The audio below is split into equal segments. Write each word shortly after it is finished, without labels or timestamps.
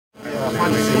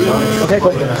Okay,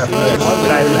 cool.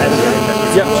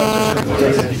 Yeah.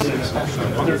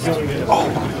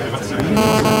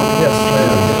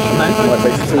 Might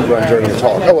make a food run during your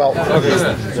talk. Oh well,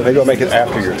 maybe I'll make it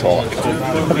after your talk.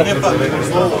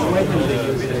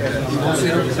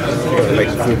 Make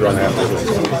the food run after.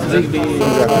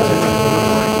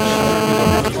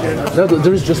 No,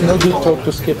 there is just no good talk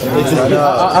to skip.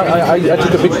 I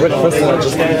took a big breakfast and I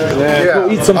just go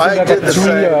eat something like at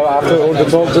 3 after all the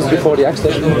talk, just before the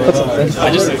action.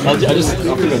 I just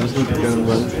need to go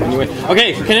anyway.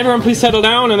 Okay, can everyone please settle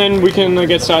down and then we can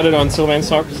get started on Sylvain's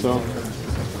talk. So,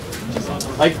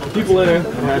 like people in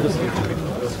just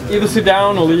either sit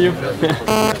down or leave.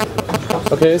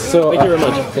 Okay, so thank you very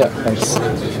much. Yeah, thanks.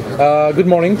 Good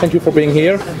morning. Thank you for being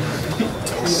here.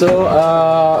 So,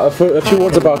 for a few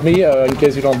words about me, in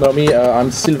case you don't know me,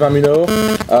 I'm Sylvain Munot.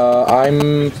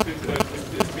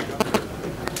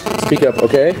 Speak up,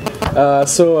 okay?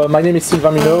 My name is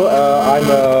Sylvain Munot.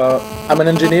 I'm an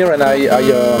engineer, and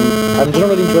I'm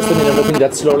generally interested in everything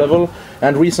that's low level.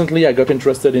 And recently, I got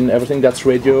interested in everything that's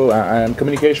radio and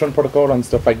communication protocol and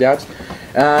stuff like that.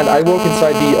 And I work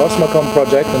inside the Osmocom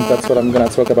project, and that's what I'm going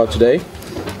to talk about today.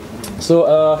 So,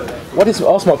 what is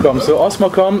Osmocom? So,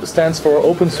 Osmocom stands for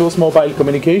Open Source Mobile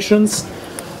Communications,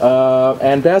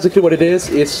 and basically what it is,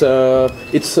 it's a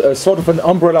sort of an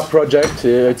umbrella project.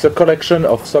 It's a collection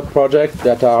of sub-projects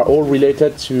that are all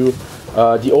related to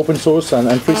the open source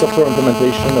and free software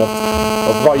implementation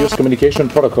of various communication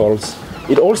protocols.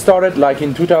 It all started like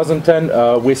in 2010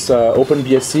 with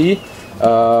OpenBSC,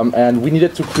 and we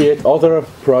needed to create other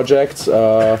projects.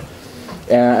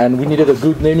 And we needed a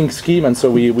good naming scheme, and so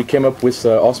we came up with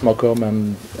Osmocom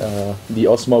and the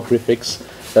Osmo prefix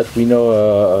that we know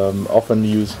often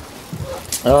use.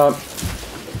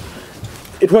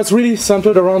 It was really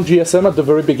centered around GSM at the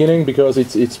very beginning because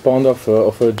it's spawned of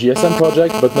a GSM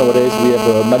project, but nowadays we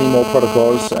have many more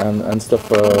protocols and stuff,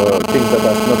 things that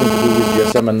have nothing to do with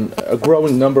GSM, and a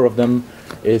growing number of them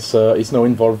is now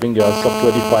involving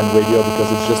software-defined radio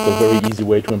because it's just a very easy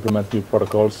way to implement new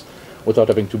protocols without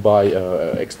having to buy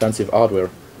expensive hardware.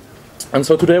 And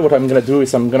so today what I'm going to do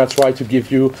is I'm going to try to give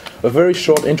you a very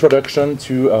short introduction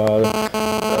to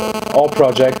all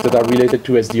projects that are related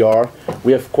to SDR.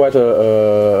 We have quite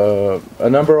a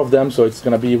number of them, so it's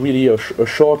going to be really a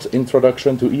short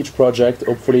introduction to each project,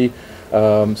 hopefully,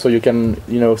 so you can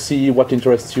see what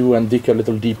interests you and dig a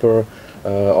little deeper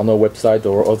on our website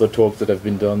or other talks that have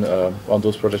been done on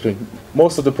those projects.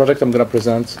 Most of the projects I'm going to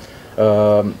present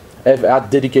I've had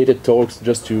dedicated talks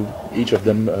just to each of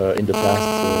them in the past.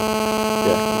 So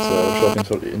yeah, it's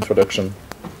a short introduction.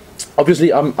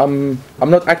 Obviously, I'm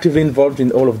not actively involved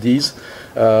in all of these.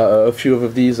 A few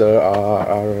of these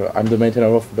I'm the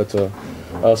maintainer of, but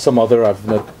some other I've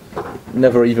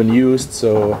never even used.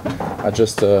 So I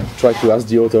just try to ask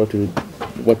the author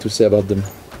what to say about them.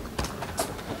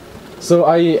 So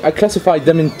I classified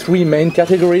them in 3 main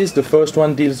categories. The first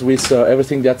one deals with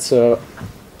everything that's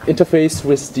interface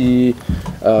with the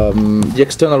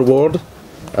external world,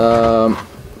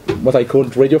 what I call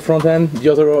radio front end.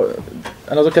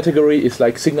 Another category is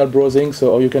like signal browsing,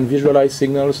 so you can visualize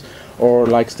signals or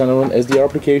like standalone SDR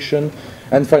application.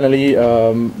 And finally,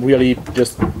 really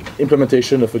just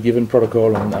implementation of a given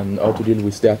protocol and how to deal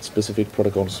with that specific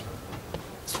protocols.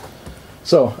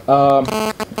 So,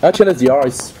 HLSDR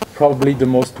is probably the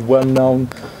most well-known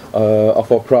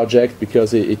of our project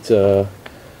because it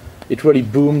really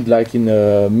boomed like in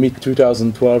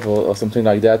mid-2012 or something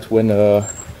like that when a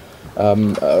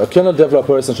kernel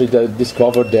developer essentially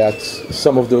discovered that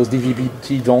some of those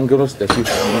DVB-T dongles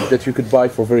that you could buy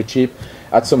for very cheap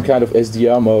had some kind of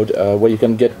SDR mode where you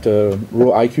can get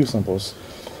raw IQ samples.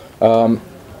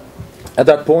 At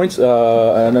that point,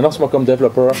 an Osmocom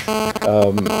developer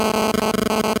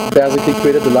basically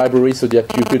created a library so that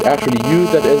you could actually use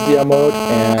that SDR mode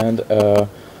and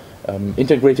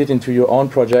integrate it into your own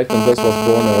project, and thus was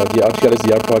born the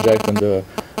RTL-SDR project and the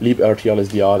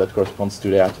libRTL-SDR that corresponds to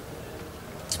that.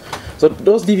 So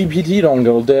those DVB-T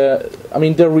dongles,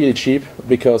 they're really cheap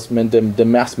because they're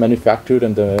mass manufactured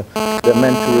and they're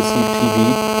meant to receive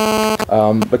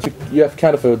TV. But you have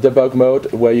kind of a debug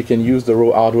mode where you can use the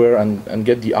raw hardware and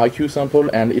get the IQ sample,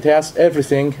 and it has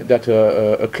everything that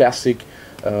a classic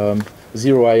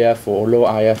 0IF or low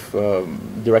IF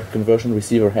direct conversion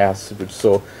receiver has.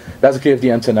 So basically you have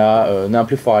the antenna, an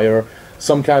amplifier,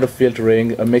 some kind of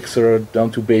filtering, a mixer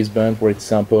down to baseband where it's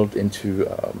sampled into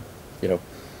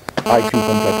IQ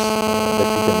complex that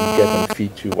you can get and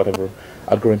feed to whatever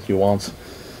algorithm you want.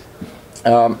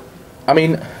 On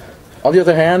the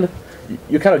other hand,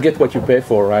 you kind of get what you pay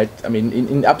for, right? I mean,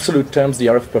 in absolute terms, the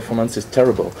RF performance is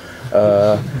terrible.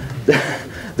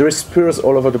 there is spurs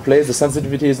all over the place. The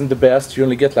sensitivity isn't the best. You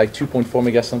only get like 2.4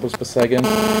 megasamples per second,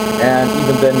 and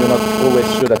even then you're not always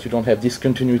sure that you don't have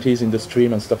discontinuities in the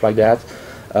stream and stuff like that.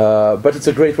 But it's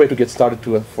a great way to get started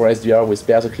for SDR with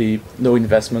basically no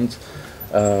investment.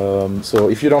 So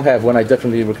if you don't have one, I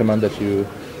definitely recommend that you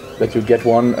get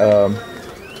one,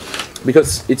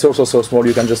 because it's also so small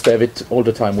you can just have it all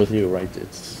the time with you, right?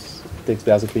 It takes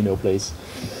basically no place.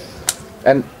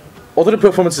 And although the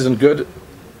performance isn't good,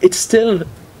 it's still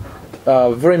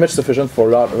very much sufficient for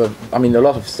a lot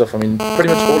of stuff. I mean, pretty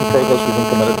much all the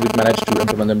protocols we've managed to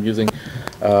implement them using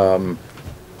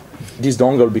this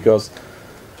dongle, because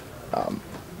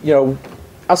you know,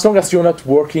 as long as you're not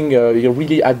working, you're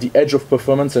really at the edge of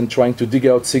performance and trying to dig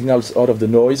out signals out of the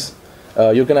noise,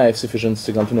 you're gonna have sufficient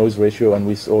signal-to-noise ratio, and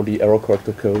with all the error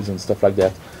corrector codes and stuff like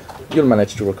that, you'll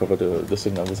manage to recover the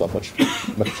signal without much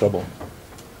trouble.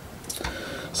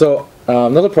 So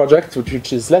another project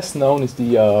which is less known is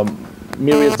the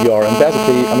MIR-SDR, and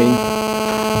basically, I mean,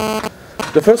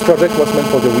 the first project was meant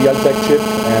for the Realtek chip,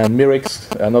 and Mirix,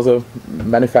 another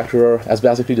manufacturer, has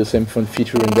basically the same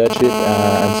feature in their chip,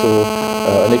 and so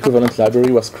an equivalent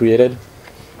library was created.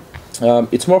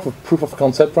 It's more of a proof of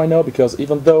concept right now, because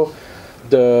even though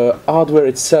the hardware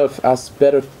itself has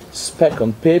better spec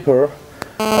on paper,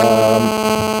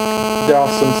 there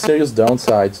are some serious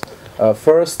downsides.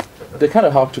 First, they're kind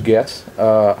of hard to get.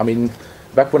 I mean,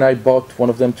 back when I bought one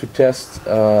of them to test,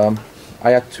 I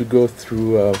had to go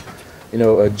through you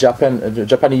know, a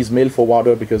Japanese mail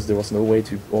forwarder, because there was no way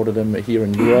to order them here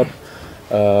in Europe.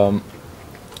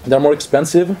 They're more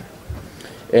expensive,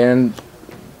 and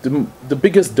the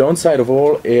biggest downside of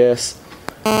all is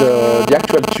the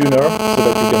actual tuner,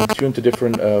 so that you can tune to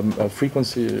different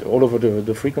frequency all over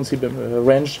the frequency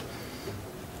range.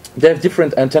 They have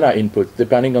different antenna input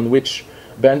depending on which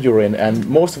band you're in, and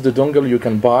most of the dongle you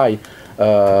can buy,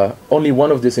 only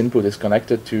one of this input is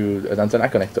connected to an antenna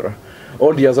connector.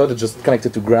 All the others are just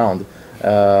connected to ground,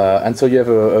 and so you have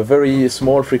a very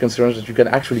small frequency range that you can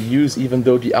actually use, even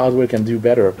though the hardware can do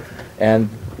better. And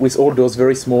with all those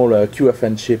very small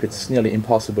QFN chip, it's nearly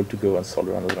impossible to go and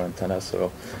solder another antenna.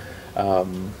 So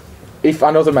if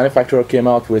another manufacturer came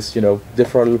out with, you know,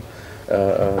 different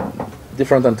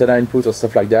antenna inputs or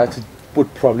stuff like that, it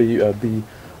would probably be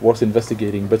worth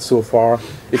investigating. But so far,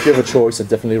 if you have a choice, I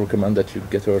definitely recommend that you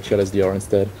get a virtual SDR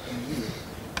instead.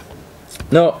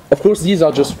 Now, of course, these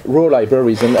are just raw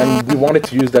libraries, and we wanted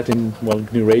to use that in, well,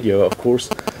 GNU Radio, of course.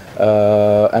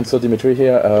 And so Dimitri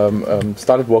here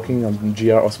started working on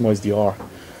GR Osmo SDR.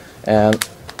 And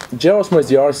GR Osmo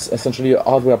SDR is essentially a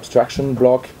hardware abstraction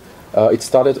block. It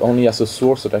started only as a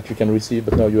source so that you can receive,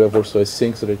 but now you have also a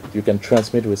sink so that you can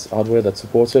transmit with hardware that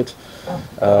supports it.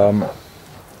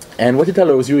 And what it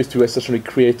allows you is to essentially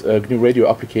create a GNU Radio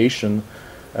application.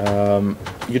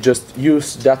 You just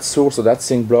use that source or that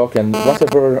sync block, and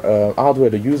whatever hardware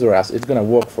the user has, it's going to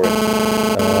work for it.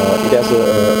 It has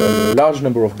a large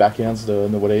number of backends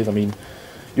nowadays. I mean,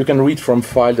 you can read from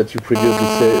files that you previously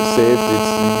saved. You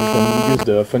can use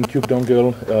the FunCube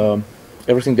dongle,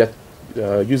 everything that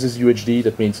uses UHD,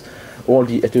 that means all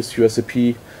the Ethos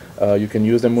USAP, you can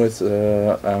use them with,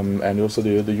 and also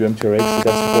the UMTRX. It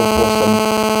has support for some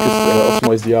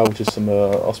Osmo SDR, which is some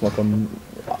Osmocom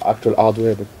actual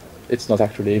hardware, but it's not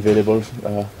actually available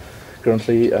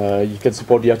currently. You can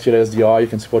support the RTL SDR, you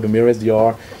can support the MIR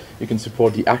SDR, you can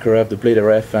support the ACRF, the Blade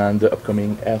RF, and the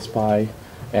upcoming AirSpy,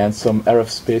 and some RF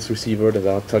space receiver that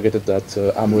are targeted at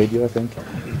AM radio, I think.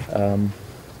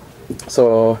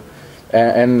 So,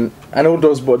 and all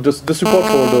those boards, the support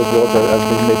for all those boards has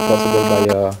been made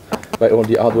possible by all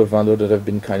the hardware vendors that have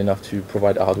been kind enough to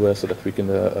provide hardware so that we can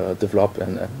develop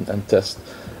and test,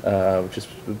 which is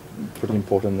pretty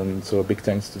important, and so a big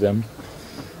thanks to them.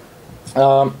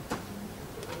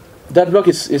 That block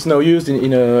is now used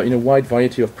in a wide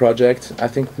variety of projects. I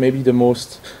think maybe the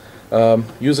most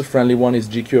user-friendly one is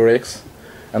GQRX,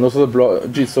 and also the block.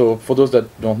 So for those that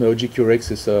don't know,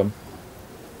 GQRX is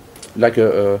like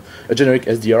a generic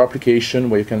SDR application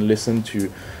where you can listen to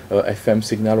FM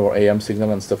signal or AM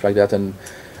signal and stuff like that, and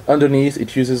underneath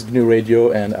it uses GNU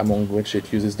Radio, and among which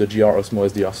it uses the GR Osmo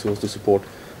SDR source to support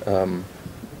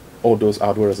all those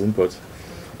hardware as inputs.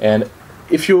 And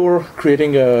if you're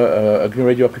creating a GNU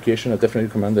Radio application, I definitely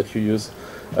recommend that you use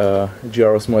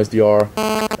GR Osmo SDR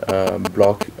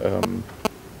block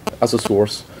as a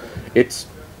source. It's,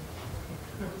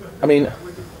 I mean,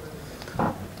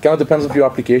 kind of depends on your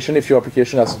application. If your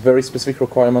application has very specific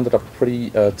requirements that are pretty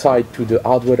tied to the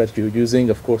hardware that you're using,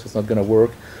 of course it's not going to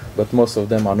work, but most of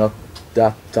them are not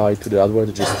that tied to the hardware.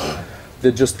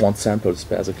 They just want samples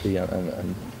basically,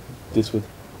 and this would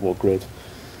work great.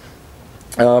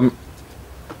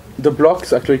 the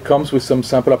blocks actually comes with some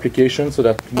sample application, so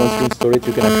that once you install it,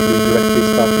 you can actually directly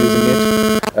start using it.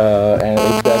 And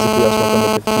it's basically Osmocom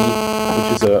FFT, which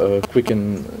is a quick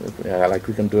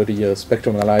and dirty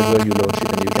spectrum analyzer. You launch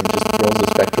it and you can just browse the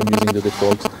spectrum using the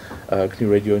default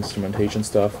GNU radio instrumentation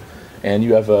stuff. And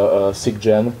you have a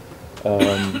SIGGEN,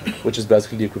 which is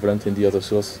basically the equivalent in the other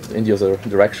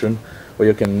direction, where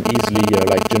you can easily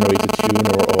like generate a tune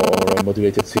or a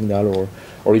modulated signal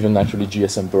or even actually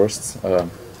GSM bursts,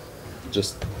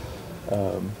 just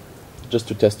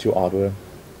to test your hardware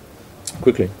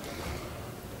quickly.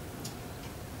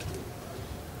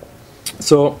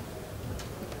 So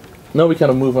now we kind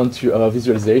of move on to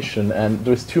visualization, and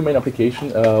there's two main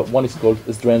applications. One is called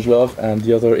Strangelove, and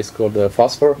the other is called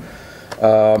Phosphor.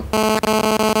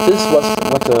 This was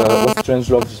what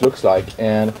Strangelove looks like,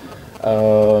 and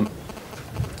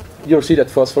you'll see that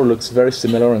Phosphor looks very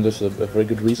similar, and there's a very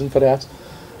good reason for that.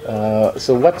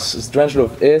 So what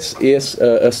Strangelove is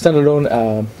a standalone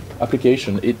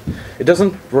application. It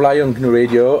doesn't rely on GNU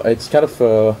radio. It's kind of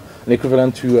an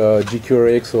equivalent to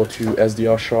GQRX or to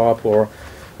SDR Sharp or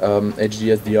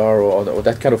HD SDR or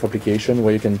that kind of application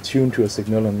where you can tune to a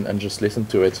signal and just listen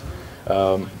to it.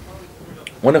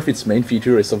 One of its main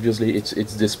features is obviously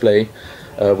its display,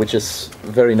 which is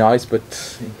very nice,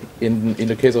 but in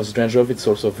the case of Strangelove, it's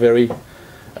also very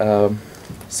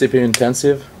CPU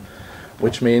intensive,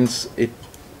 which means it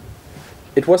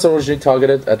was originally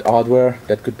targeted at hardware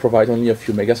that could provide only a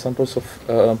few megasamples of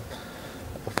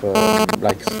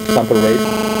like sample rate,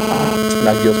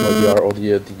 like the Osmo SDR or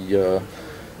the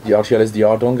RTL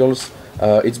SDR dongles.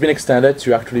 It's been extended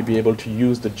to actually be able to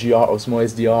use the GR Osmo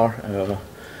SDR.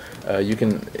 You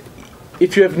can,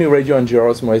 if you have GNU radio and GR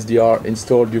Osmo SDR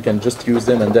installed, you can just use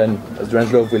them, and then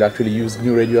Strangelove will actually use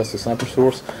GNU radio as a sample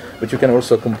source. But you can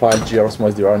also compile GR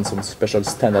Osmo SDR in some special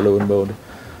standalone mode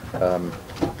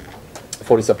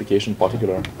for this application in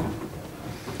particular.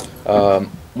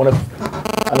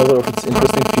 Another of its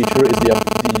interesting feature is the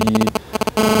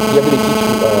ability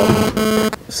to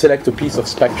select a piece of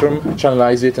spectrum,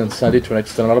 channelize it, and send it to an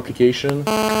external application,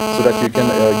 so that you can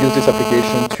use this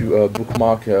application to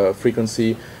bookmark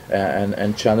frequency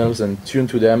and channels and tune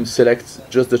to them, select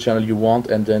just the channel you want,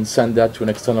 and then send that to an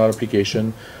external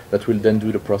application that will then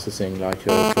do the processing, like for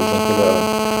example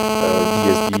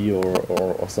VSD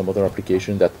or some other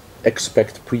application that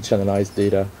expect pre-channelized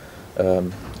data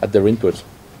at their input.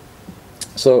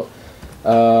 So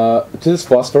this is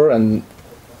Phosphor, and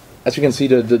as you can see,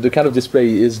 the kind of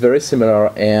display is very similar,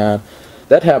 and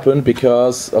that happened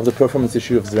because of the performance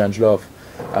issue of Strangelove.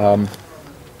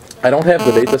 I don't have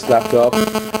the latest laptop,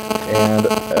 and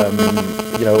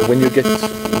you know, when you get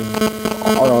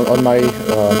on my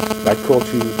like Core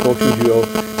 2 Duo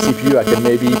CPU, I can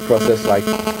maybe process like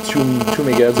 2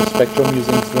 megahertz of spectrum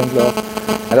using Strangelove,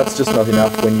 and that's just not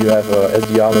enough when you have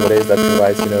SDR nowadays that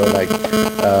provides, you know, like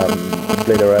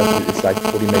Blade RF, it's like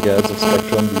 40 megahertz of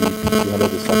spectrum, the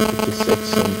P200 is like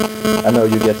 56, and I know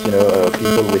you get, you know,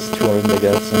 people with 200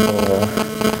 megahertz and all,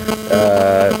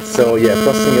 so yeah,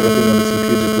 processing everything on the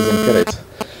CPU just doesn't cut it.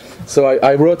 So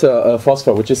I wrote a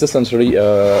Phosphor, which is essentially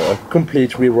a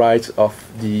complete rewrite of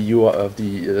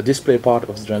the display part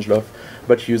of Strangelove,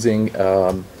 but using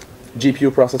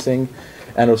GPU processing,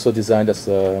 and also designed as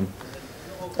a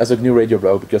GNU radio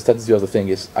block, because that's the other thing,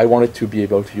 is I wanted to be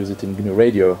able to use it in GNU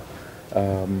radio.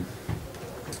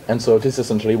 And so this is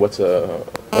essentially what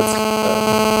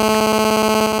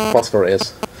Phosphor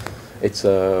is. It's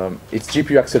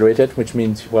GPU accelerated, which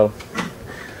means, well,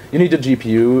 you need a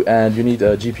GPU, and you need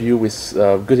a GPU with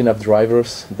good enough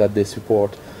drivers that they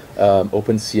support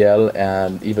OpenCL,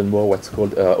 and even more what's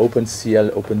called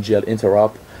OpenCL, OpenGL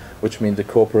interop, which means the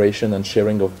cooperation and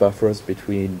sharing of buffers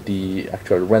between the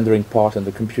actual rendering part and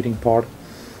the computing part.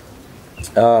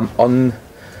 On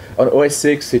OS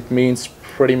 6, it means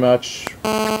pretty much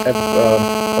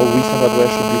all recent hardware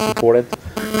should be supported.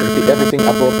 Everything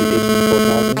above the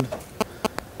HD 4000.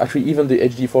 Actually, even the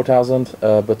HD 4000,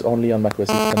 but only on macOS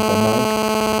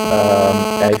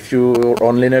 10.9. If you're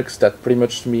on Linux, that pretty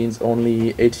much means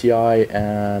only ATI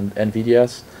and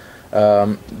NVIDIA's.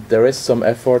 There is some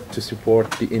effort to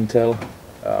support the Intel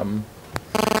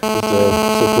with the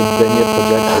so-called Benia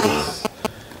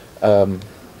project.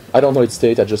 I don't know its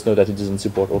state, I just know that it doesn't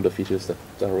support all the features that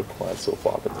are required so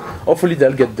far. But hopefully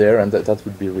they'll get there, and that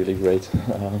would be really great.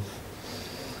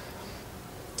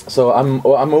 So I'm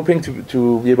hoping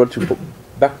to be able to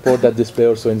backport that display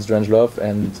also in Strangelove,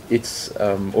 and it's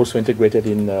also integrated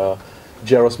in GR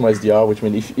Osmo SDR, which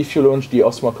means if you launch the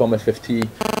Osmocom FFT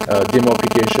demo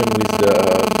application with the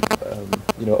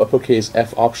you know, uppercase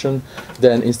F option,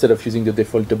 then instead of using the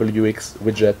default WX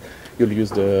widget, you'll use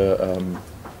the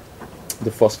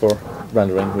the phosphor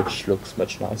rendering, which looks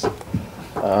much nicer.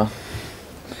 So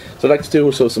I'd like to take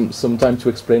also some time to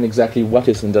explain exactly what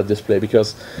is in that display,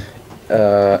 because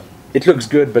it looks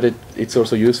good, but it's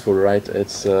also useful, right?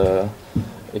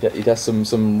 It has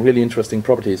some really interesting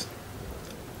properties.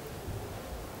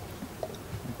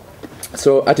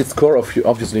 So at its core,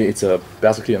 obviously, it's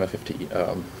basically an FFT.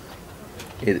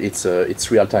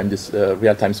 It's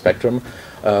real-time spectrum.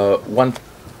 One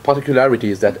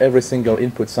particularity is that every single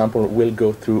input sample will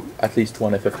go through at least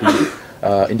one FFT.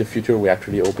 In the future, we're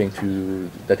actually hoping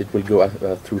that it will go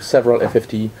through several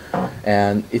FFT,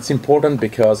 and it's important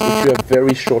because if you have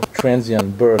very short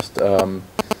transient burst,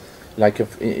 like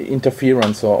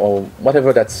interference or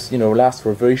whatever that's lasts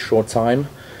for a very short time,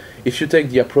 if you take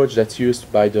the approach that's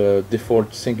used by the default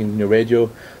syncing new radio,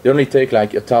 they only take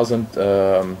like 1,000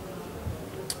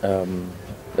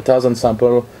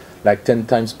 sample, like 10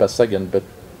 times per second. But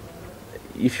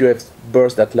if you have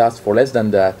bursts that last for less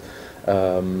than that,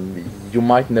 you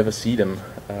might never see them.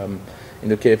 In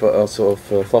the case also of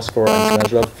phosphor and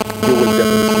Snezlov, you will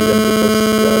definitely see them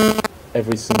because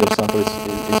every single sample is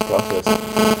processed.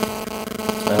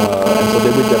 And so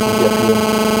they will definitely appear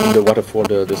in the waterfall,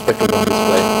 the spectrogram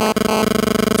display.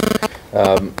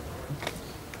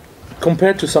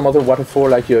 Compared to some other waterfall,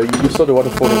 like you saw the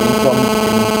waterfall in Income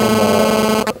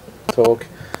talk,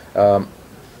 the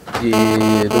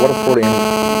waterfall in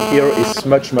here is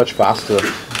much faster,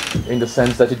 in the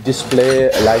sense that it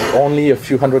displays like only a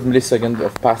few hundred milliseconds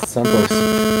of past samples,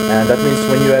 and that means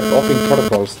when you have hopping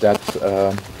protocols that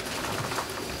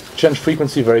change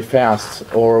frequency very fast,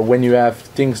 or when you have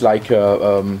things like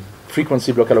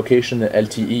frequency block allocation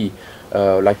LTE,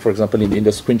 like for example in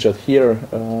the screenshot here,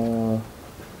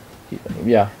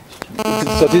 yeah.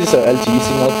 So this is a LTE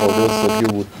signal for those of you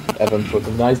who haven't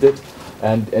recognized it,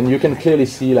 and you can clearly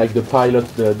see like the pilot,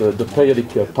 the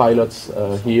periodic pilots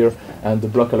here, and the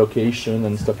block allocation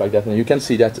and stuff like that, and you can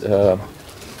see that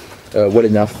well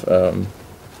enough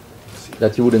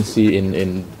that you wouldn't see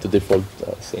in the default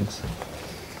things.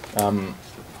 And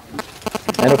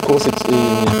of course, it's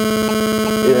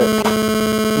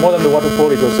more than the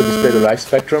waterfall, it also displays the live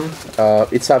spectrum.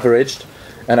 It's averaged,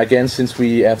 and again, since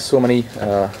we have so many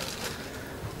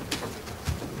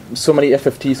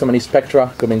FFT, so many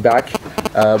spectra coming back,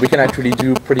 we can actually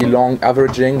do pretty long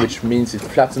averaging, which means it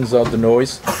flattens out the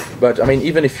noise. But I mean,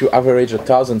 even if you average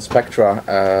 1,000 spectra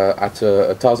at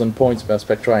 1,000 points per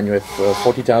spectra, and you have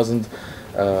 40,000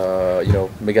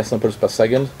 megasamples per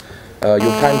second, your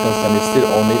time constant is still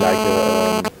only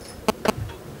like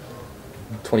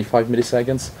 25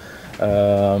 milliseconds,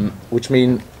 which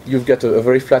means you've got a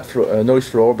very flat noise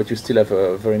floor, but you still have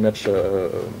very much a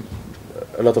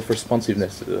lot of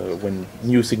responsiveness when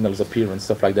new signals appear and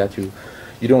stuff like that. You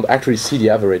don't actually see the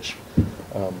average.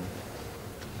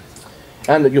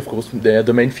 And of course,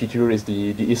 the main feature is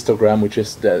the histogram, which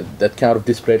is that kind of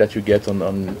display that you get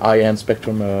on high-end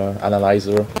spectrum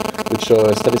analyzer, which shows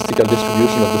a statistical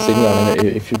distribution of the signal. And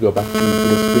if you go back to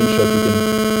the screenshot, you can,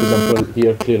 for example,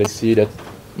 here clearly see that.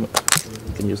 You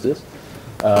can use this.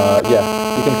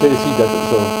 Yeah, you can clearly see that.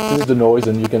 So this is the noise,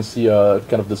 and you can see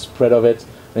kind of the spread of it.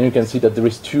 And you can see that there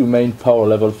is two main power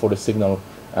levels for the signal,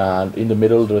 and in the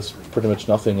middle there's pretty much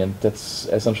nothing, and that's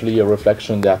essentially a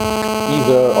reflection that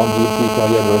either on the LTE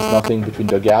carrier there is nothing between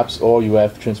the gaps, or you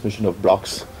have transmission of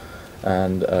blocks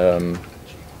and that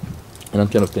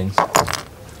kind of things.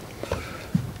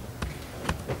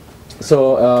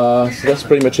 So that's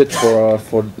pretty much it for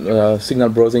signal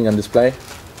browsing and display.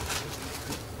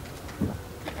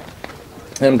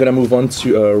 And I'm gonna move on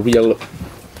to a real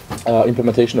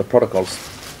implementation of protocols.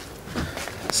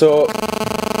 So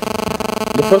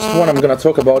the first one I'm going to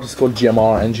talk about is called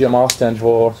GMR, and GMR stands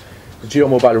for Geo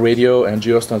Mobile Radio, and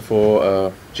Geo stands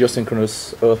for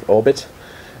Geosynchronous Earth Orbit,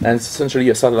 and it's essentially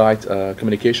a satellite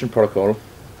communication protocol.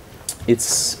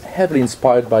 It's heavily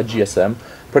inspired by GSM.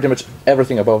 Pretty much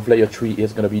everything above layer 3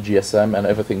 is going to be GSM, and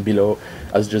everything below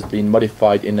has just been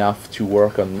modified enough to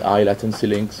work on high latency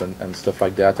links and stuff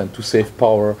like that, and to save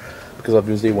power, because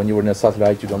obviously when you're in a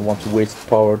satellite you don't want to waste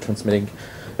power transmitting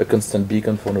a constant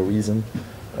beacon for no reason,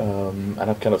 and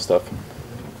that kind of stuff.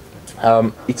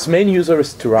 Its main user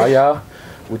is Turaya,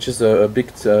 which is a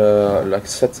big like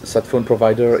sat phone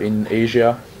provider in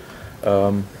Asia.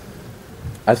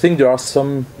 I think there are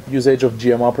some usage of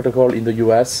GMR protocol in the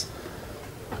US,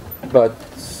 but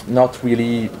not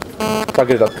really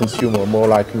targeted at consumer, more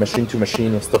like machine to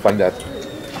machine or stuff like that.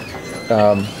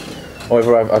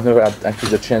 However, I've never had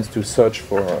actually the chance to search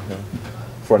for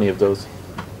any of those.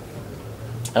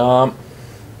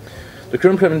 The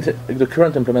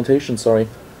current implementation, sorry,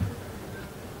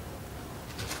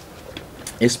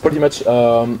 is pretty much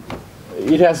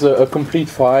it has a complete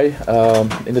PHY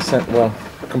in the sense, well,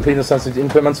 complete in the sense it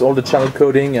implements all the channel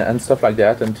coding and stuff like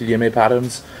that, and TDMA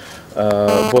patterns,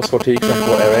 both for TX and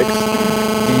for RX.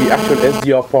 The actual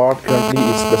SDR part currently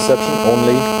is perception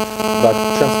only, but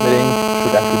transmitting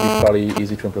should actually be fairly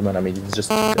easy to implement. I mean, it's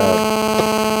just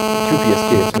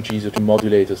QPSK. It's much easier to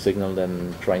modulate a signal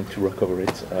than trying to recover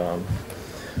it.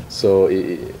 So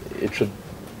it should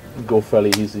go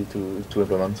fairly easy to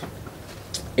implement.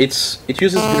 It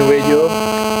uses GNU Radio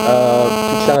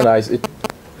to channelize it.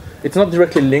 It's not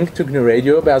directly linked to GNU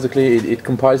Radio. Basically, it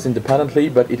compiles independently,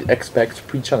 but it expects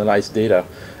pre-channelized data.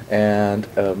 And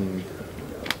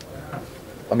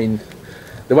I mean,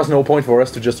 there was no point for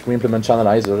us to just re-implement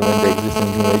channelizer when they exist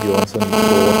in GNU Radio and so on. So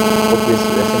what we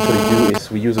essentially do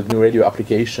is we use a GNU Radio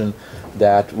application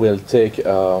that will take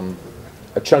a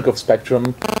chunk of spectrum,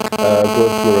 go through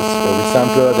a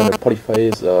resampler, then a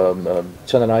polyphase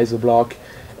channelizer block,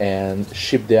 and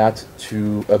ship that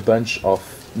to a bunch of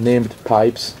named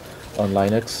pipes on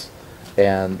Linux,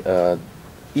 and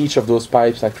each of those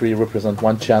pipes actually represent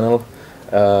one channel,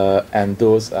 and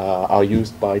those are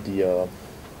used by the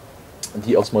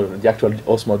actual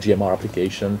Osmo GMR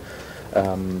application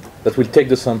that will take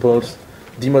the samples,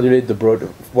 demodulate the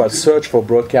search for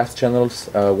broadcast channels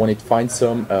when it finds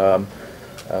some,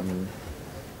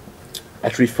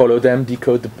 actually follow them,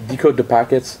 decode the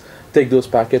packets, take those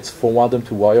packets, forward them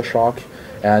to Wireshark,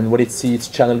 and when it sees its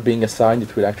channel being assigned,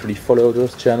 it will actually follow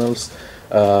those channels.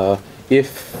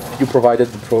 If you provided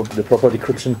the proper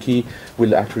decryption key,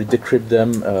 we'll actually decrypt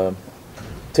them,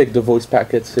 take the voice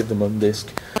packets, save them on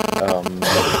disk, and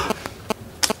that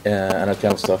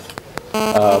kind of stuff.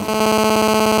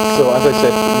 So as I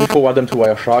said, we forward them to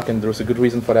Wireshark, and there's a good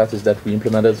reason for that, is that we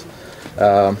implemented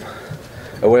a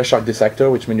Wireshark dissector,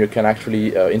 which means you can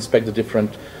actually inspect the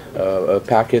different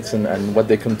packets and what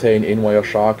they contain in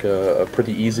Wireshark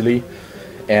pretty easily.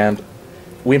 And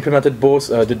we implemented both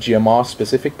the GMR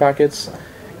specific packets,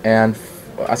 and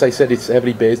as I said, it's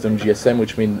heavily based on GSM,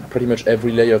 which means pretty much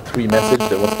every layer 3 message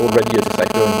there was already a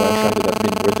dissector in Wireshark that had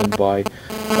been written by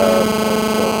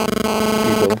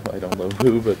people, I don't know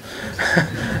who, but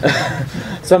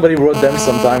somebody wrote them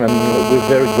sometime, and we're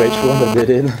very grateful that they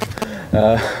did.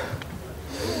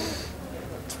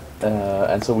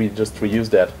 And so we just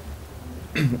reused that.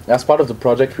 As part of the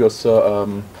project, we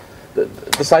also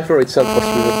the cipher itself was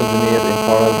reverse engineered in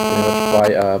parallel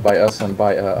pretty much by us and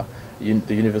by the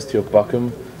University of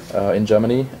Bochum in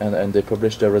Germany, and they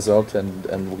published their result,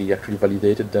 and we actually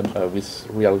validated them with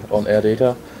real on-air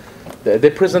data. They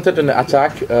presented an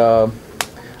attack on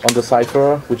the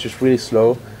cipher, which is really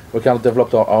slow. We kind of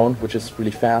developed our own, which is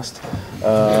really fast.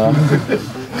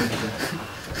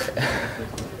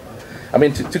 I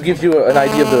mean, to give you an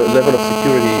idea of the level of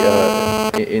security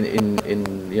in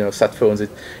sat phones,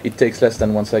 it takes less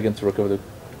than 1 second to recover the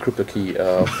crypto key.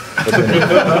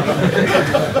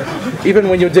 Even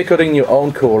when you're decoding your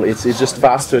own call, it's just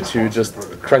faster to just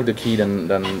crack the key than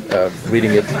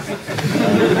reading it.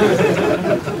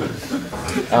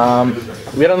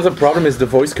 We had another problem is the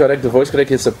voice codec. The voice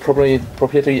codec is a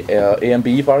proprietary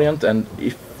AMBE variant, and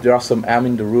if there are some AM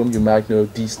in the room, you might know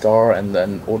D-star and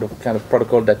all the kind of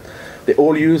protocol that they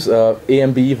all use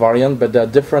AMBE variant, but they're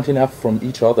different enough from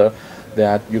each other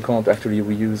that you can't actually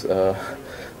reuse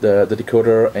the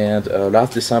decoder. And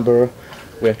last December,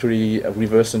 we actually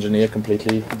reverse engineered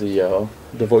completely the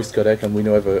voice codec, and we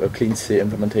now have a clean C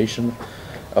implementation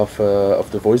of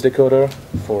the voice decoder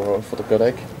for the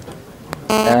codec.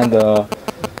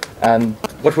 And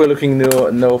what we're looking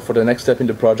now for the next step in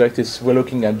the project is we're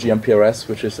looking at GMPRS,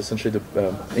 which is essentially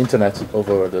the internet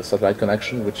over the satellite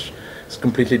connection, which is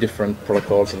completely different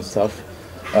protocols and stuff.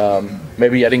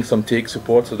 Maybe adding some TX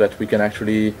support so that we can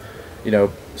actually,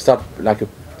 start like a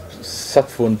sat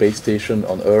phone base station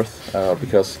on Earth.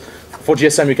 Because for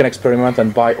GSM you can experiment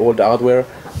and buy old hardware.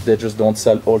 They just don't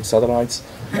sell old satellites.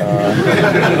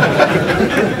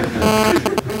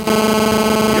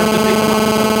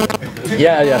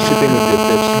 Yeah, shipping would be a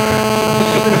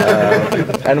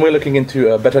bitch. And we're looking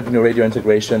into better GNU Radio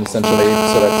integration, essentially,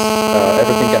 so that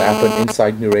everything can happen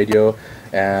inside GNU Radio,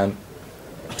 and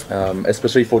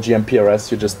especially for GMPRS,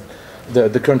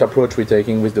 the current approach we're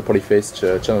taking with the polyphase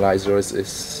channelizer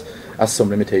has some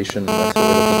limitation. That's what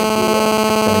we're looking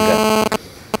into extending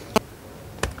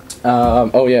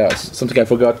that. Oh yeah, something I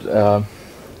forgot.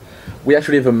 We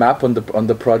actually have a map on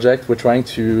the project. We're trying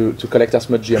to collect as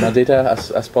much GMR data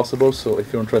as possible. So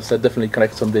if you're interested, definitely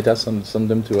collect some data, send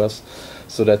them to us,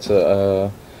 so that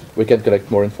we can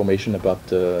collect more information about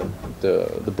the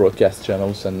broadcast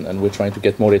channels. And we're trying to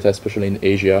get more data, especially in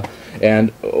Asia.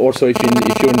 And also, if you're in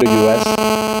the US,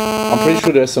 I'm pretty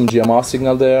sure there's some GMR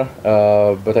signal there,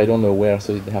 but I don't know where,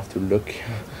 so you have to look.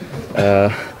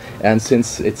 And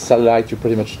since it's satellite, you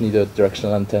pretty much need a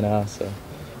directional antenna, so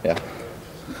yeah.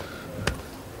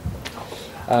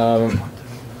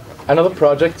 Another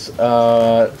project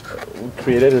we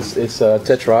created is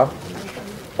Tetra,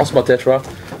 Osmo Tetra.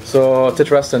 So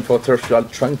Tetra stands for terrestrial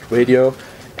trunk radio,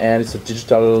 and it's a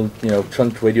digital,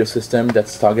 trunk radio system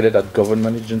that's targeted at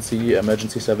government agency,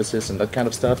 emergency services, and that kind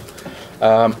of stuff.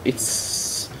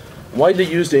 It's widely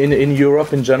used in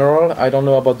Europe in general. I don't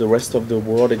know about the rest of the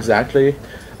world exactly.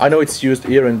 I know it's used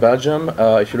here in Belgium.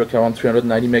 If you look around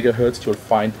 390 megahertz, you'll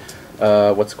find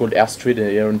what's called Airstreet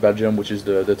here in Belgium, which is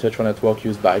the Tetra network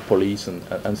used by police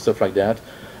and stuff like that.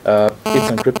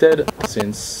 It's encrypted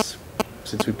since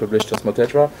we published Osmo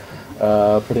Tetra,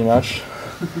 pretty much.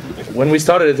 When we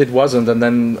started it wasn't, and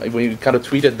then we kind of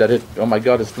tweeted that oh my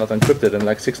god, it's not encrypted, and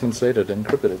like 6 months later they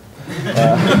encrypted it.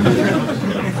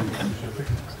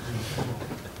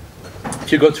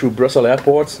 If you go through Brussels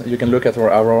airport, you can look at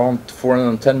around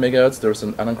 410 megahertz. There's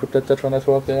an unencrypted Tetra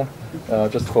network there,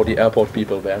 just for the airport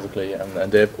people basically,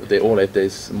 and they all have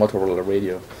this Motorola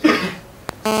radio. So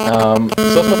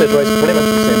Osmo Tetra is pretty much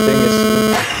the same thing.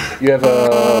 You have a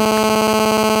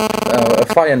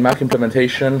Phi and Mac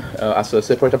implementation as a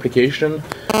separate application. We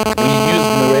use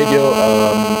GNU Radio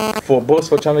for both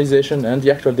for channelization and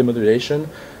the actual demodulation.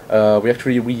 We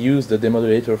actually reuse the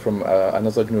demodulator from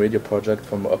another GNU Radio project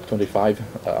from UP25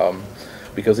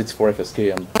 because it's for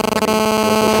FSK and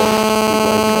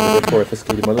for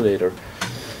FSK demodulator.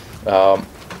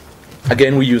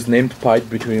 Again, we use named pipe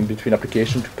between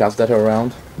applications to pass data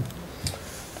around.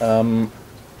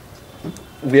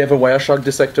 We have a Wireshark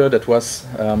dissector that was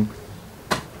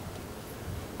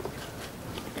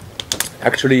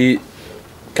actually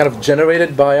kind of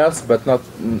generated by us, but not.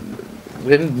 We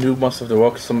didn't do most of the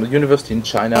work. Some university in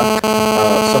China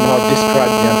somehow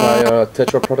described the entire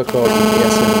Tetra protocol in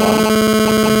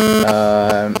ASN1,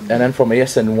 and then from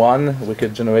ASN1 we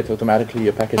could generate automatically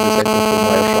a packet dissector from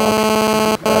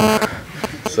Wireshark.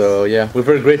 So yeah, we're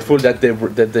very grateful that they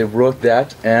wrote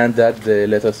that and that they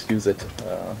let us use it.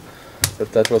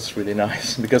 That was really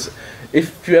nice, because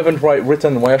if you haven't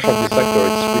written Wireshark dissector,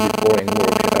 it's really boring work.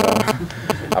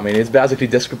 I mean, it's basically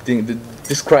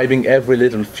describing every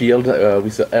little field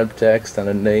with a help text and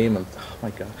a name, and oh my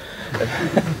god.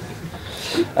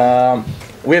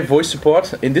 We have voice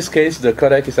support. In this case, the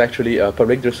codec is actually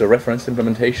public. There's a reference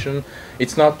implementation.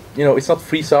 It's not, it's not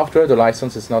free software. The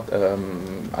license is not.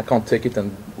 I can't take it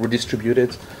and redistribute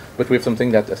it. But we have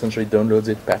something that essentially downloads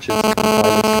it, patches, compiles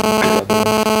it.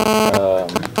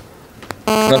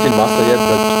 It's not in master yet,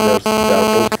 but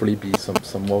there'll hopefully be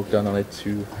some work done on it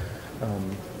to,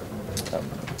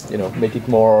 make it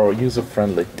more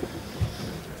user-friendly.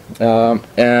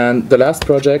 And the last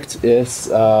project is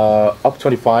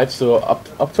UP25. So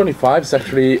UP25 is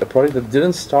actually a project that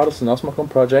didn't start as an Osmocom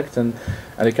project, and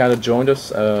it kind of joined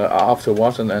us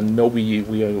afterwards, and now we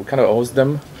kind of host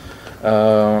them.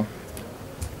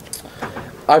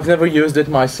 I've never used it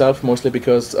myself, mostly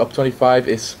because UP25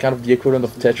 is kind of the equivalent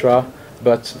of Tetra,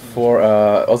 but for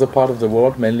other part of the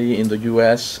world, mainly in the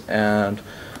US and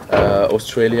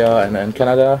Australia and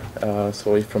Canada.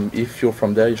 So if you're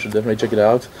from there, you should definitely check it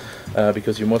out,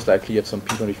 because you most likely have some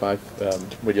P25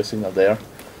 radio signal there.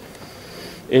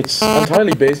 It's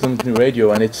entirely based on GNU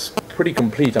Radio, and it's pretty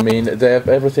complete. I mean, they have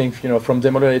everything, from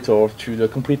demodulator to the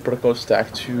complete protocol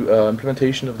stack to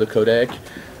implementation of the codec,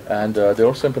 and they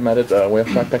also implemented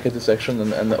Wireshark packet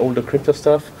dissection and all the crypto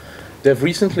stuff. They've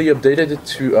recently updated it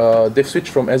to, they've switched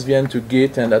from SVN to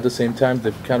Git, and at the same time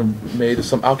they've kind of made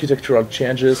some architectural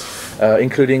changes,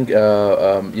 including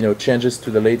changes to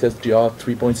the latest GR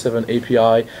 3.7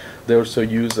 API. They also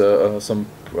use some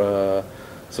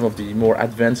of the more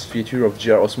advanced feature of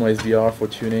GR Osmo SDR for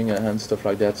tuning and stuff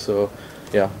like that. So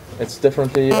yeah, it's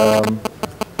definitely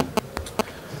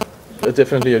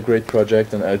definitely a great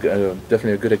project, and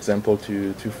definitely a good example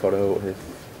to follow.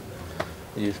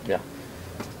 Yeah.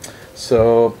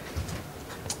 So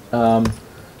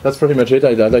that's pretty much it.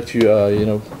 I'd like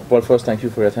to, well, first thank you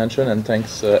for your attention, and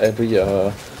thanks every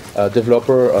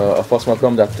developer of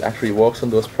Osmocom that actually works on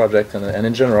those projects, and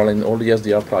in general in all the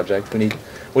SDR projects.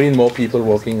 We need more people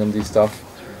working on this stuff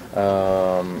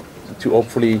to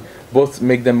hopefully both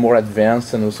make them more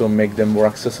advanced and also make them more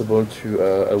accessible to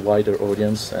a wider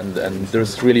audience. And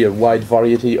there's really a wide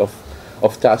variety of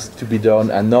tasks to be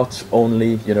done, and not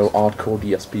only hardcore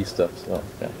DSP stuff. So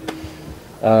yeah.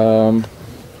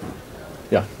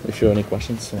 Yeah, if you have any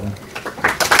questions. For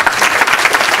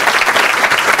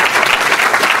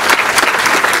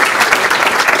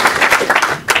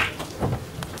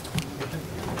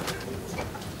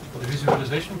the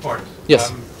visualization? part.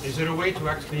 Yes. Is there a way to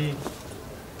actually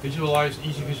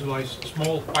easy visualize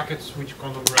small packets which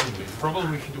come up randomly? The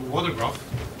problem if you do water graph,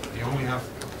 you only have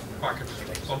packets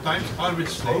sometimes are a bit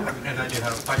slow, and then you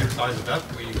have a packet size of that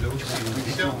where you don't see the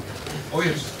detail. Or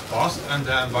you're fast, and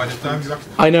then by the time you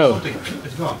actually do something,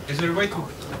 it's gone. Is there a way to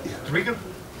trigger?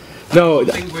 No,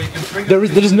 there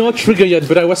is no trigger yet,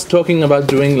 but I was talking about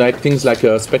doing like things like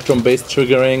spectrum-based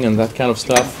triggering and that kind of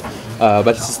stuff.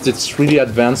 But it's really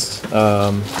advanced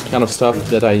kind of stuff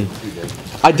that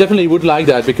I definitely would like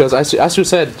that, because as you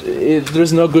said, there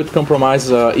is no good compromise.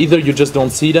 Either you just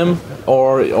don't see them,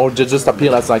 or they just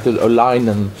appear as like a line.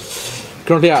 And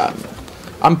currently,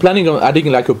 I'm planning on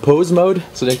adding like a pose mode,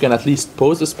 so that you can at least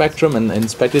pose the spectrum and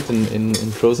inspect it in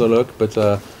closer look. But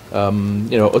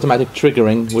you know, automatic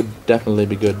triggering would definitely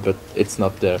be good, but it's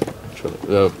not there actually,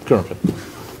 currently.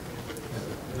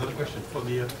 Another question for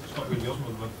the not really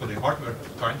Osmo, but for the hardware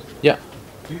kind. Yeah.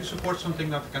 Do you support something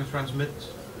that can transmit,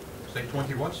 say,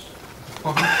 20 watts? I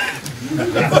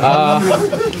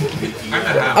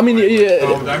mean,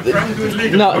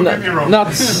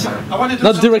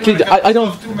 not directly. I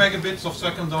don't. 2 megabits of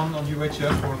second on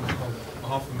UHF or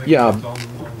half a megabit. Yeah,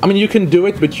 I mean, you can do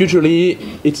it, but usually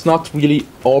it's not really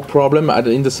our problem,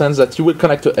 in the sense that you will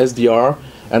connect to SDR,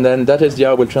 and then that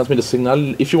SDR will transmit a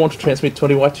signal. If you want to transmit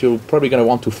 20 watts, you're probably going to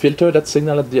want to filter that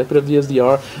signal at the output of the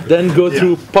SDR, then go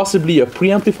through possibly a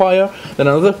preamplifier, then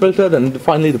another filter, then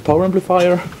finally the power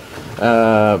amplifier.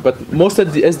 But most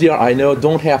of the SDR I know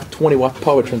don't have 20 watt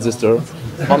power transistor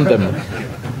on them.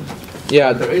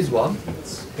 Yeah, there is one.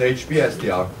 The HP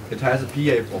SDR. It has a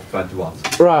PA of 20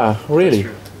 watts. Right, really?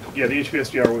 Yeah, the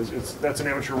HPSDR that's an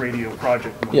amateur radio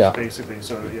project, basically.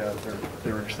 So yeah,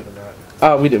 they're interested in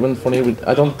that. We did one funny.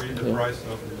 I don't.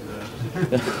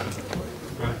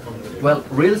 Well,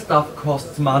 real stuff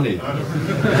costs money.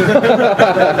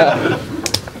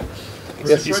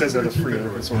 Yes. He says that it's free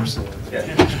open source.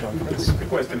 The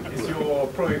question, is your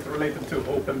project related to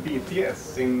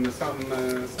OpenBTS in some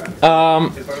sense?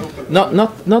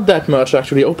 Not that much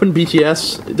actually.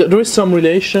 OpenBTS, there is some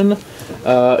relation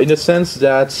in the sense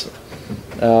that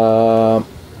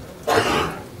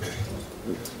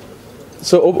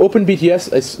so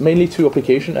OpenBTS is mainly two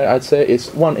applications. I'd say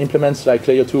it's one implements like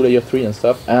layer 2, layer 3 and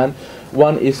stuff, and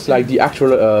one is like the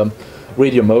actual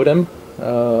radio modem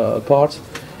part.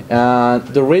 And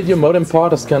the radio modem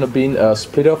part has kind of been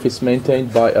split off. It's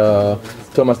maintained by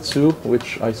Thomas Tzu,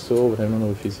 which I saw, but I don't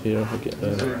know if he's here. Okay.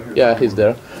 Yeah, he's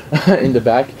there in the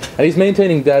back, and he's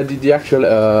maintaining the actual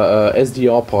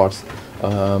SDR part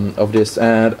of this.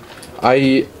 And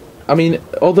I mean,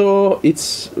 although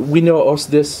we know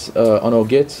this on our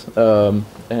Git,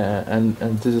 and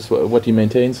this is what he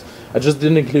maintains. I just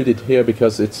didn't include it here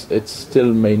because it's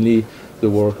still mainly the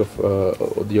work of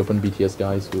the OpenBTS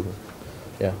guys who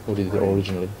did it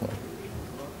originally.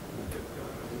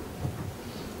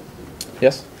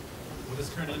 Yes? What is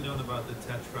currently known about the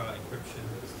Tetra encryption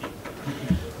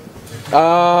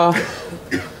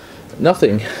scheme?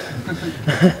 Nothing.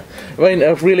 I mean,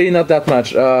 really not that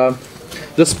much.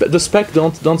 The spec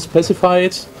don't specify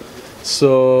it.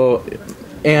 So,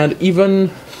 and even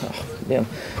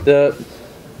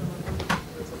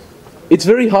it's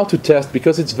very hard to test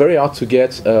because it's very hard to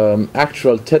get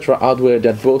actual Tetra hardware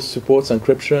that both supports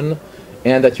encryption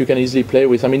and that you can easily play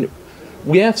with. I mean,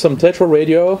 we have some Tetra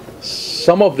radio.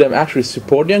 Some of them actually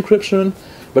support the encryption,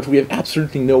 but we have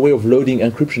absolutely no way of loading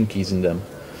encryption keys in them.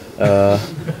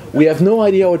 We have no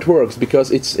idea how it works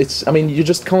because it's. I mean, you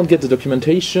just can't get the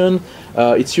documentation.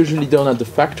 It's usually done at the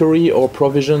factory or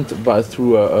provisioned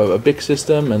through a big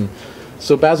system, and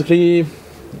so basically,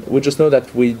 we just know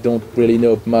that we don't really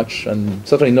know much, and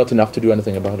certainly not enough to do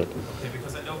anything about it. Okay,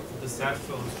 because I know the sat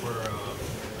phones were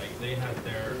like they had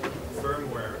their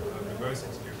firmware reverse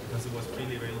engineered because it was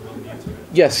freely available on the internet.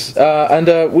 Yes, and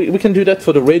we can do that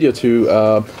for the radio too.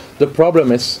 The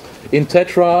problem is in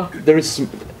Tetra there is.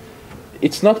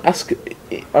 It's not as.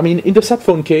 I mean, in the sat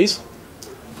phone case,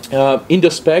 in the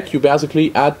spec you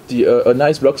basically add a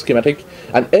nice block schematic,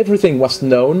 and everything was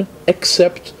known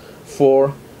except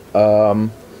for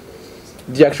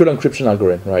the actual encryption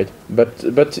algorithm, right? But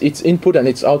its input and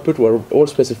its output were all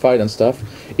specified and stuff.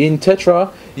 In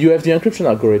Tetra, you have the encryption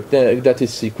algorithm that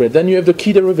is secret. Then you have the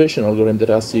key derivation algorithm that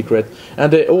are secret,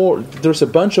 and there's a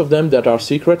bunch of them that are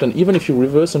secret. And even if you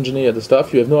reverse engineer the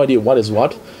stuff, you have no idea what is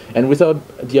what. And without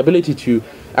the ability to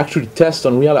actually test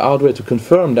on real hardware to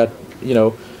confirm that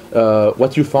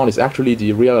what you found is actually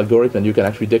the real algorithm, and you can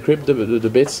actually decrypt the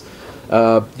bits.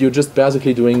 You're just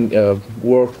basically doing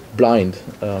work blind.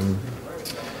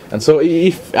 And so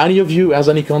if any of you has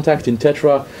any contact in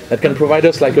Tetra that can provide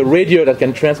us like a radio that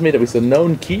can transmit with a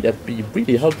known key, that'd be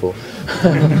really helpful.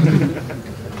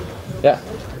 Yeah.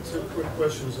 Two quick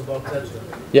questions about Tetra.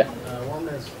 Yeah. One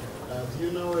is, do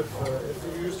you know if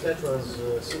you use Tetra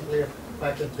as simply a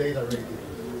packet data radio?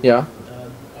 Yeah.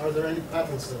 Are there any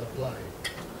patents that apply?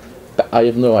 I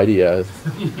have no idea.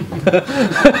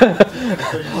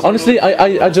 Honestly,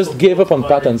 I just gave up on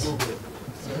patents.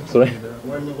 Sorry?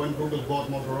 When Google bought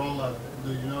Motorola,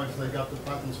 do you know if they got the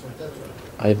patents for Tetra?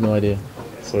 I have no idea.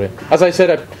 Sorry. As I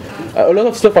said, a lot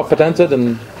of stuff are patented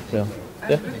and yeah.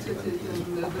 Yeah.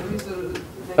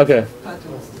 Okay.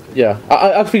 Yeah.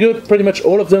 I figured pretty much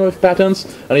all of them have patents,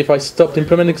 and if I stopped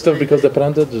implementing stuff because they're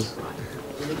patented, just.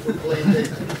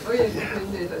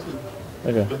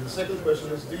 Okay. The second question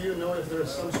is, do you know if there is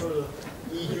some sort of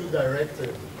EU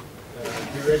directive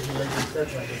deregulating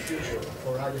Tetra in the future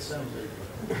for ISM?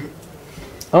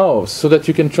 Oh, so that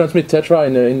you can transmit Tetra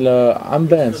in AM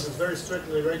bands. Because it's very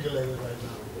strictly regulated right now.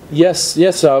 Yes,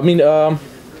 yes. I mean,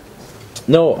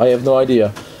 no, I have no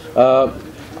idea.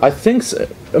 I think.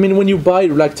 I mean, when you buy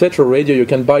like Tetra radio, you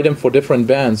can buy them for different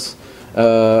bands.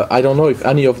 I don't know if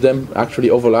any of them actually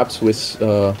overlaps with.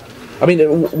 I mean,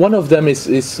 one of them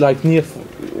is like near.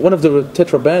 One of the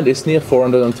Tetra band is near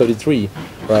 433,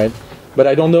 right? But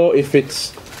I don't know if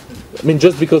it's. I mean,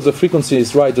 just because the frequency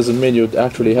is right doesn't mean you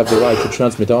actually have the right to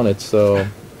transmit on it. So,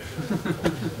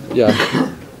 yeah.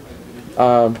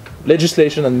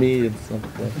 Legislation and me. It's not,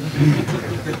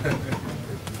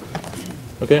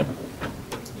 okay.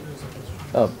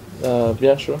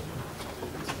 Yeah, sure.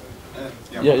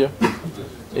 Yeah.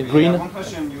 In green. One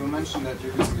question, you mentioned that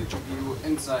you're using the GPU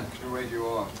inside the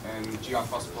radio and GR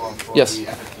Phosphor for Yes. the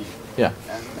FFT. Yeah.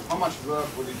 And how much work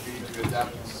would it be to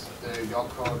adapt your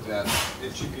code that the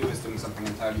GPU is doing something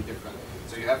entirely different?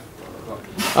 So you have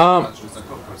much with a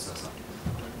code processor.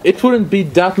 It wouldn't be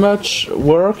that much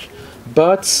work,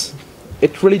 but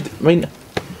it really. I mean,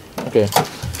 okay.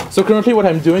 So currently, what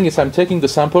I'm doing is I'm taking the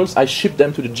samples, I ship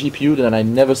them to the GPU, then I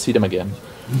never see them again,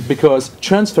 because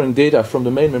transferring data from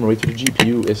the main memory to the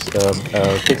GPU is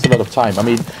takes a lot of time. I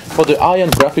mean, for the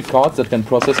high-end graphic cards that can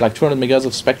process like 200 megahertz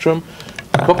of spectrum,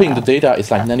 copying the data is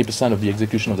like 90% of the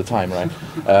execution of the time, right?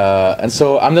 And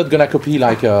so I'm not gonna copy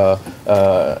like a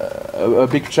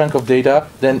big chunk of data,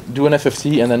 then do an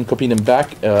FFT and then copy them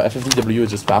back. FFTW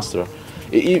is just faster.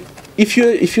 If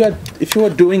you are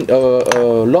doing a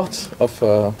lot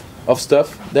of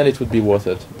stuff, then it would be worth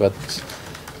it. But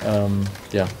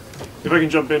yeah. If I can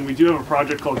jump in, we do have a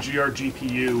project called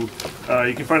GRGPU.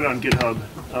 You can find it on GitHub.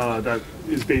 That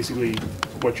is basically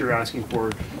what you're asking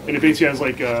for, and it basically has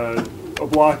like a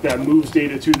block that moves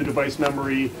data to the device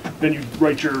memory. Then you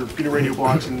write your radio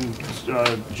blocks in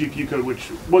GPU code, which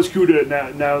was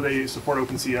CUDA. Now they support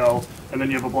OpenCL, and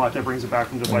then you have a block that brings it back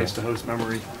from device to host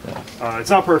memory. It's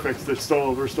not perfect. There's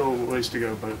still a ways to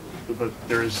go, but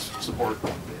there is support.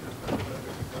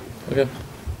 Okay.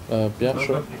 Yeah,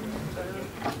 sure.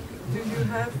 Do you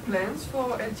have plans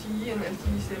for LTE and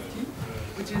LTE safety,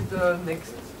 which is the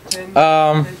next gen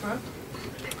network?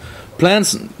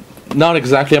 Plans? Not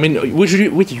exactly. I mean, we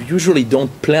usually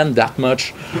don't plan that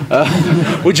much.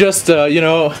 We just,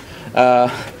 oh,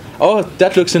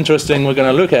 that looks interesting, we're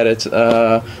going to look at it.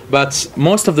 But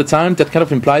most of the time, that kind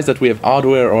of implies that we have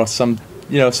hardware or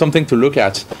something to look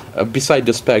at beside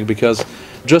the spec, because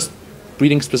just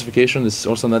reading specification is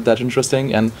also not that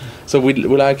interesting. And so we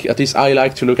like, at least I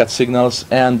like to look at signals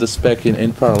and the spec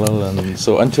in parallel. And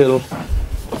so until,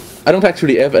 I don't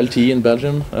actually have LTE in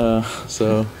Belgium,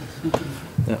 so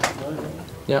yeah.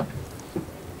 Yeah.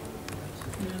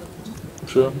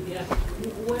 Sure. Yeah.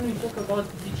 When we talk about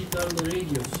digital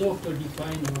radio,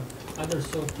 software-defined or other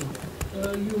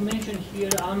software, you mentioned here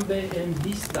AMBE and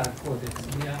DISTA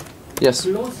codecs. Yeah. Yes.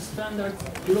 Close standard,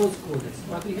 close codecs.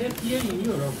 But we have here in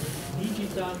Europe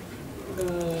digital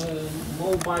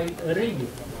mobile radio.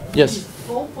 Yes. This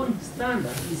open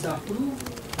standard is approved,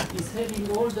 is having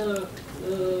all the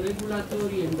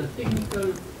regulatory and the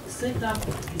technical setup,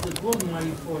 is a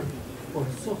goldmine for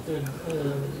software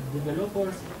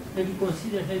developers. Have you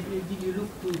considered, did you look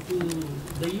to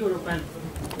the European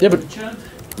chart?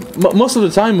 Most of the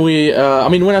time I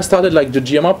mean, when I started like the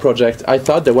GMR project, I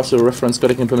thought there was a reference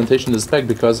codec implementation in the spec,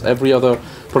 because every other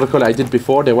protocol I did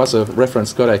before, there was a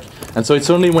reference codec. And so it's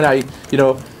only when I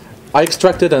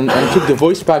extracted and took the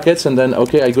voice packets, and then,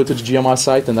 okay, I go to the GMR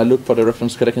site and I look for the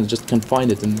reference codec and just can't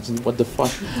find it, and what the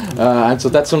fuck? And so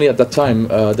that's only at that time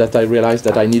that I realized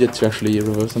that I needed to actually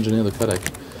reverse engineer the codec.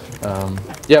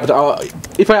 Yeah, but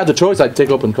if I had the choice, I'd take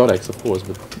open codecs, of course,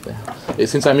 but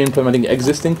since I'm implementing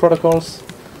existing protocols,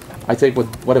 I take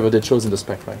whatever they chose in the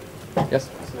spec, right? Yes?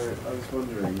 So I was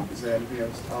wondering, is there anything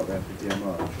else out there for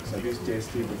DMR? So I've used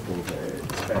DST before, but it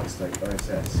specs like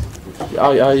OSS, which is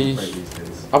great these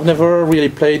days. I've never really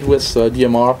played with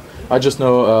DMR. I just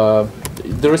know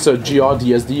there is a GR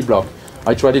DSD block.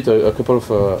 I tried it a couple of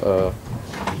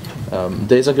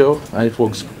days ago, and it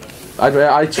works. I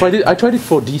tried it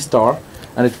for D-Star,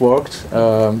 and it worked.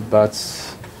 But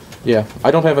yeah,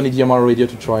 I don't have any DMR radio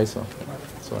to try, so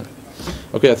sorry.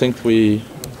 Okay, I think we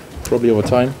probably over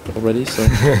time already. So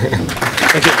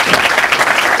thank you.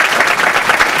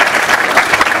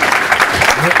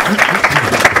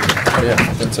 Yeah,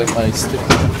 I can take my stick.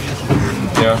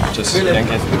 Yeah, just yank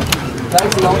it.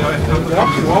 Thanks a lot.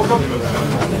 You're welcome.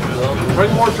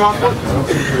 Bring more chocolate.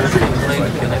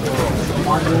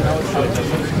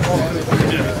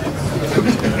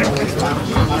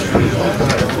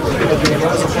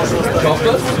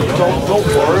 Chocolate? Don't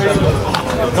worry.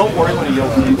 Don't worry when you yell.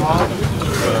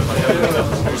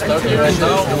 Starting right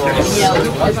now.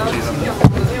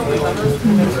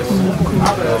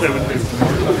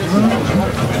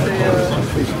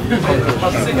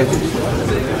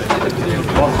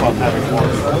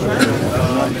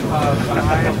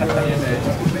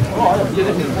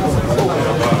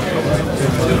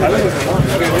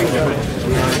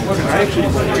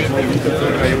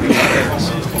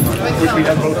 Which we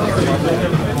have both.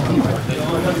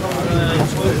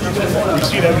 We've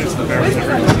seen evidence of the barrels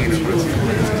never seen it, but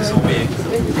it's so big.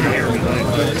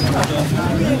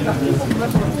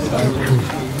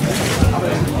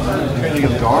 Can you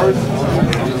get guard?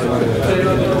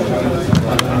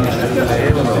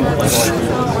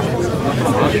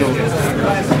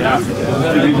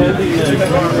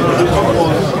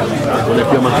 Non è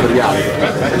più amatoriale.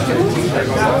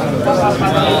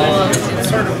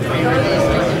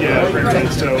 Yeah,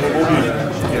 so we'll be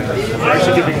we're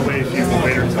actually giving away a few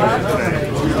later today.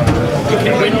 You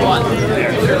can win one.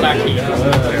 Yeah. Lucky.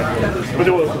 But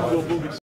we'll